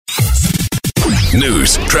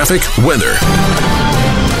news, traffic, weather.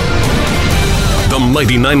 The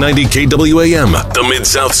Mighty 990 KWAM, the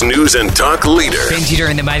Mid-South's news and talk leader. Ben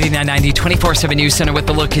Dieter in the Mighty 990 24/7 News Center with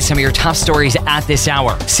a look at some of your top stories at this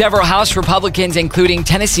hour. Several House Republicans, including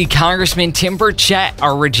Tennessee Congressman Tim Burchett,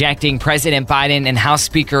 are rejecting President Biden and House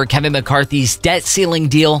Speaker Kevin McCarthy's debt ceiling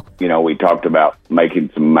deal. You know, we talked about making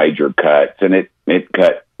some major cuts, and it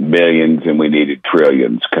cut billions, and we needed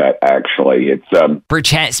trillions cut, actually.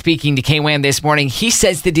 Burchett speaking to KWAM this morning, he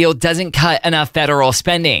says the deal doesn't cut enough federal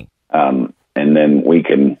spending. And then we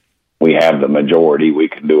have the majority. We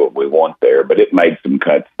can do what we want there, but it made some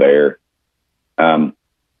cuts there.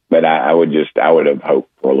 But I would have hoped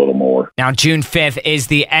for a little more. Now, June 5th is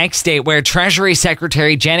the X date where Treasury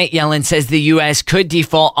Secretary Janet Yellen says the U.S. could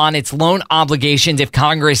default on its loan obligations if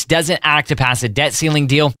Congress doesn't act to pass a debt ceiling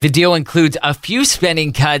deal. The deal includes a few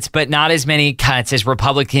spending cuts, but not as many cuts as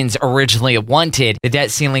Republicans originally wanted. The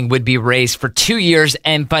debt ceiling would be raised for 2 years,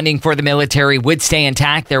 and funding for the military would stay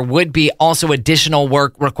intact. There would be also additional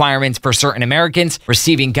work requirements for certain Americans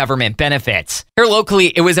receiving government benefits. Here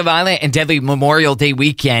locally, it was a violent and deadly Memorial Day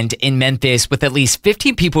weekend in Memphis with at least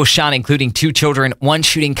 50 people shot, including 2 children. One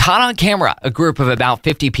shooting caught on camera. A group of about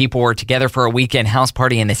 50 people were together for a weekend house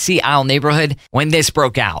party in the Sea Isle neighborhood when this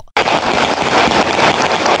broke out.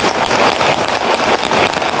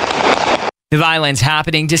 The violence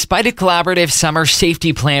happening despite a collaborative summer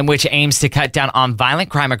safety plan which aims to cut down on violent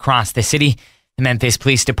crime across the city. The Memphis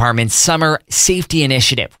Police Department's Summer Safety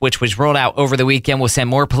Initiative, which was rolled out over the weekend, will send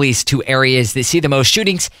more police to areas that see the most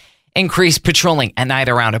shootings, increase patrolling at night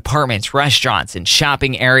around apartments, restaurants, and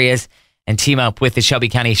shopping areas, and team up with the Shelby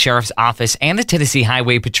County Sheriff's Office and the Tennessee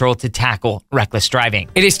Highway Patrol to tackle reckless driving.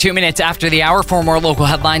 It is 2 minutes after the hour. For more local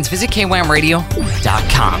headlines, visit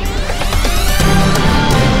kwamradio.com.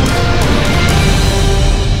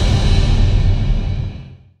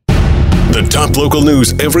 The top local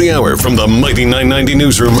news every hour from the Mighty 990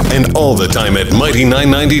 newsroom and all the time at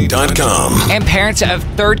mighty990.com. And parents of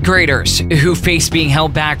third graders who face being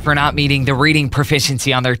held back for not meeting the reading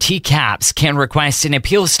proficiency on their TCAPs can request an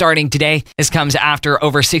appeal starting today. This comes after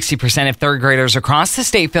over 60% of third graders across the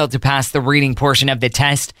state failed to pass the reading portion of the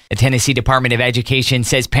test. The Tennessee Department of Education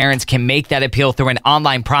says parents can make that appeal through an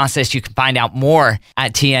online process. You can find out more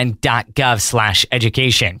at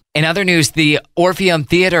tn.gov/education. In other news, the Orpheum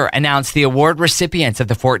Theater announced the award recipients of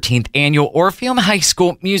the 14th Annual Orpheum High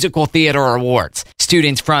School Musical Theater Awards.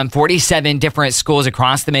 Students from 47 different schools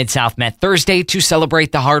across the Mid-South met Thursday to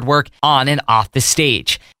celebrate the hard work on and off the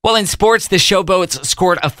stage. Well, in sports, the Showboats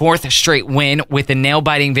scored a 4th straight win with a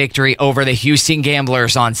nail-biting victory over the Houston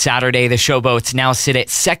Gamblers on Saturday. The Showboats now sit at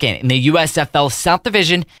second in the USFL South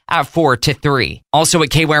Division at 4-3. Also at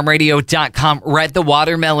kwamradio.com, Red the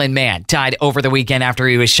Watermelon Man died over the weekend after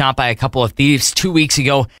he was shot by a couple of thieves 2 weeks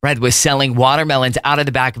ago. Red was selling watermelons out of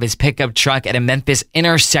the back of his pickup truck at a Memphis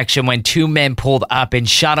intersection when 2 men pulled up and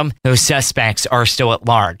shot him. Those suspects are still at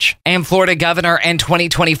large. And Florida Governor and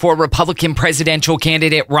 2024 Republican presidential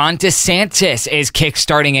candidate Ron DeSantis is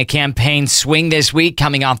kickstarting a campaign swing this week,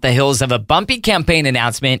 coming off the heels of a bumpy campaign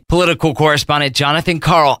announcement. Political correspondent Jonathan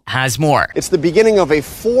Carl has more. It's the beginning of a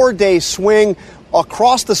 4-day swing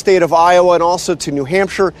across the state of Iowa and also to New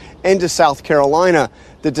Hampshire and to South Carolina.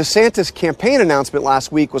 The DeSantis campaign announcement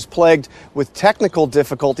last week was plagued with technical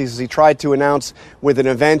difficulties as he tried to announce with an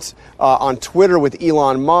event on Twitter with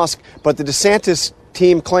Elon Musk. But the DeSantis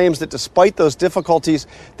team claims that despite those difficulties,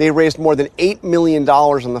 they raised more than $8 million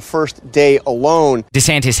on the first day alone.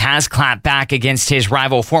 DeSantis has clapped back against his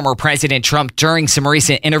rival, former President Trump, during some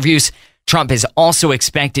recent interviews. Trump is also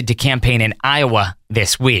expected to campaign in Iowa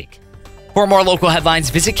this week. For more local headlines,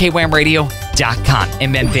 visit kwamradio.com.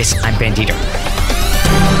 In Memphis, I'm Ben Dieter.